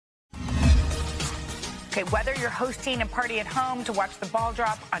Okay, whether you're hosting a party at home to watch the ball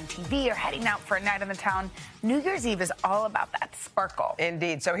drop on TV or heading out for a night in the town, New Year's Eve is all about that sparkle.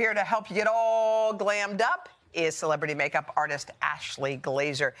 Indeed. So here to help you get all glammed up is celebrity makeup artist Ashlee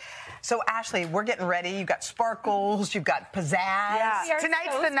Glazer. So, Ashlee, we're getting ready. You've got sparkles. You've got pizzazz. Yeah.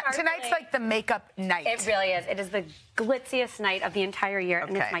 Tonight's like the makeup night. It really is. It is the glitziest night of the entire year,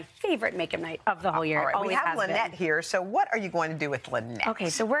 and it's my favorite makeup night of the whole year. All right, we have Lynette here. So what are you going to do with Lynette? Okay,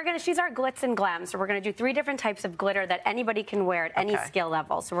 so she's our Glitz and Glam. So we're going to do 3 different types of glitter that anybody can wear at any skill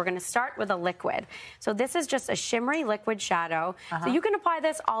level. So we're going to start with a liquid. So this is just a shimmery liquid shadow. So you can apply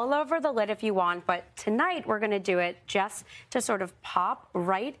this all over the lid if you want, but tonight we're going to do it just to sort of pop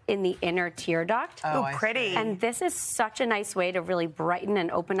right in the inner tear duct. Oh, pretty. And this is such a nice way to really brighten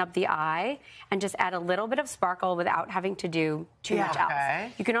and open up the eye and just add a little bit of sparkle without having to do too much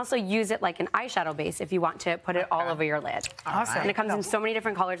else. You can also use it like an eyeshadow base if you want to put it all over your lid. Awesome. And it comes in so many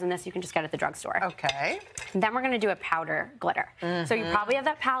different colors in this, you can just get it at the drugstore. Okay. And then we're going to do a powder glitter. So you probably have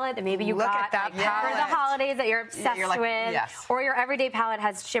that palette that maybe you got at that for the holidays that you're obsessed with. Yes. Or your everyday palette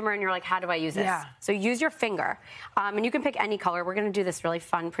has shimmer and you're like, how do I use this? Yeah. So use your finger. And you can pick any color. We're going to do this really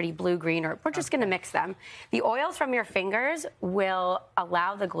fun, pretty blue-green, or we're just going to mix them. The oils from your fingers will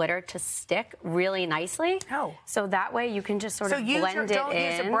allow the glitter to stick really nicely. Oh. So that way you can just sort of blend it in. Don't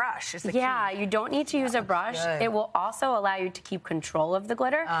use a brush is the key. Yeah, you don't need to use a brush. Good. It will also allow you to keep control of the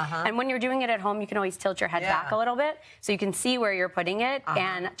glitter. And when you're doing it at home, you can always tilt your head back a little bit so you can see where you're putting it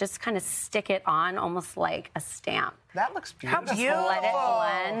and just kind of stick it on almost like a stamp. That looks beautiful. How beautiful. Let it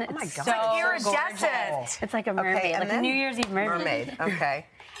blend. Oh my It's God. so Like iridescent. gorgeous. It's like a mermaid, like a New Year's Eve mermaid. Okay.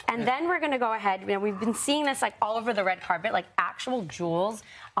 And then we're going to go ahead. We've been seeing this like all over the red carpet, like actual jewels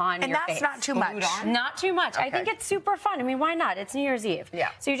on your face. And that's not too much. Not too much. I think it's super fun. I mean, why not? It's New Year's Eve. Yeah.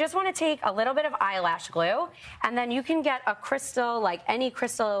 So you just want to take a little bit of eyelash glue, and then you can get a crystal, like any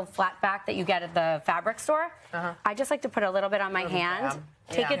crystal flat back that you get at the fabric store. I just like to put a little bit on my hand.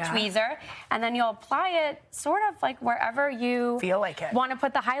 Take a tweezer, and then you'll apply it sort of like wherever you feel like it. want to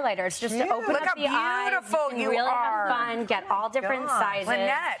put the highlighters, just to open Look up how the eyes. beautiful You you can really are. have fun, get all different sizes.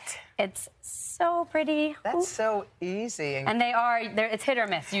 Lynette. It's so pretty. That's so easy. And it's hit or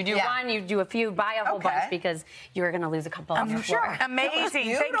miss. You do one, you do a few, buy a whole bunch because you're going to lose a couple on your floor.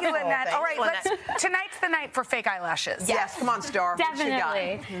 Amazing. Thank you, Lynette. All right, tonight's the night for fake eyelashes. Yes, come on, Star.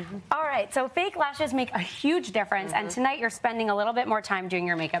 Definitely. What you got? All right, so fake lashes make a huge difference, and tonight you're spending a little bit more time doing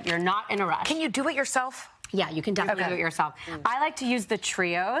your makeup. You're not in a rush. Can you do it yourself? Yeah, you can definitely do it yourself. I like to use the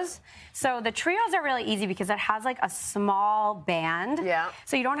trios. So the trios are really easy because it has like a small band. Yeah.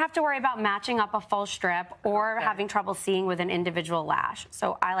 So you don't have to worry about matching up a full strip or having trouble seeing with an individual lash.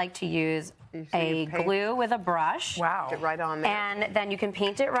 So I like to use a glue with a brush. Wow. Get right on there. And then you can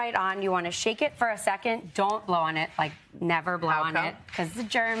paint it right on. You want to shake it for a second. Don't blow on it. Like, never blow on it. Because the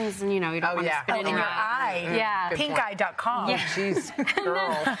germs, and you don't want to spit it in your eye. Yeah. Pinkeye.com. Oh, jeez,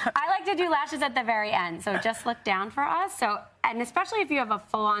 girl. I like to do lashes at the very end. So just look down for us. And especially if you have a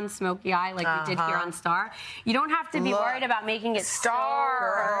full-on smoky eye like we did here on Star, you don't have to be worried about making it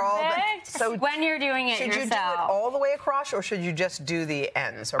Star. perfect So when you're doing it yourself. Should you do it all the way across, or should you just do the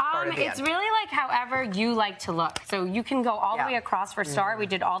ends or part of the It's end? really like however you like to look. So you can go all the way across for Star. We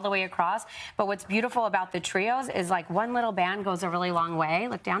did all the way across. But what's beautiful about the trios is like one little band goes a really long way.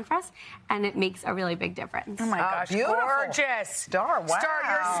 Look down for us. And it makes a really big difference. Oh, my gosh. Beautiful. Gorgeous. Star, wow. Star,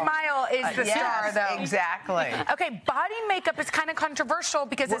 your smile is the star, though. Exactly. Okay, body makeup is kind of controversial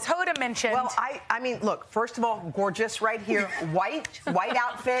because, as Hoda mentioned... Well, I mean, look, first of all, gorgeous right here. White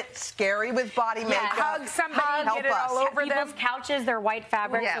outfit, scary with body makeup. Hug somebody, help get it all us. over them. People's couches, they're white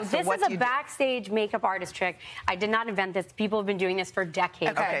fabric. Yeah, so so this is a backstage makeup artist trick. I did not invent this. People have been doing this for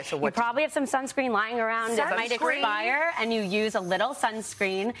decades. Okay, so you probably have some sunscreen lying around that might expire, and you use a little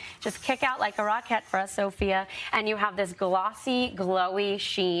sunscreen. Just kick out like a rocket for us, Sophia, and you have this glossy, glowy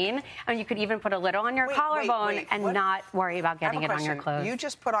sheen. And you could even put a little on your collarbone and not worry about getting it on your clothes. You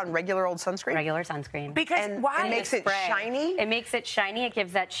just put on regular old sunscreen? Regular sunscreen. Because why? It makes it shiny? It makes it shiny. It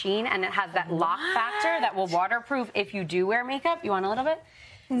gives that sheen, and it has that lock factor that will waterproof if you do wear makeup. You want a little bit?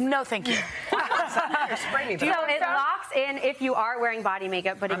 No, thank you. So it locks in if you are wearing body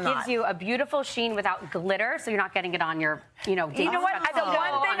makeup, but it gives you a beautiful sheen without glitter, so you're not getting it on your, You know what? The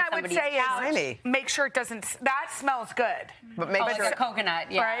one thing I would say is make sure it doesn't. That smells good. But make sure like a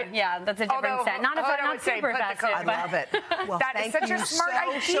coconut. Yeah, right? Yeah, that's a different scent. Not super effective. I love it. Well, that is such a smart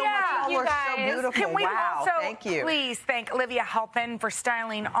idea. So much. You guys. So beautiful. Can we also thank you. please thank Olivia Halpin for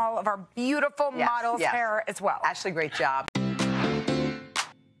styling all of our beautiful models' hair as well. Ashlee, great job.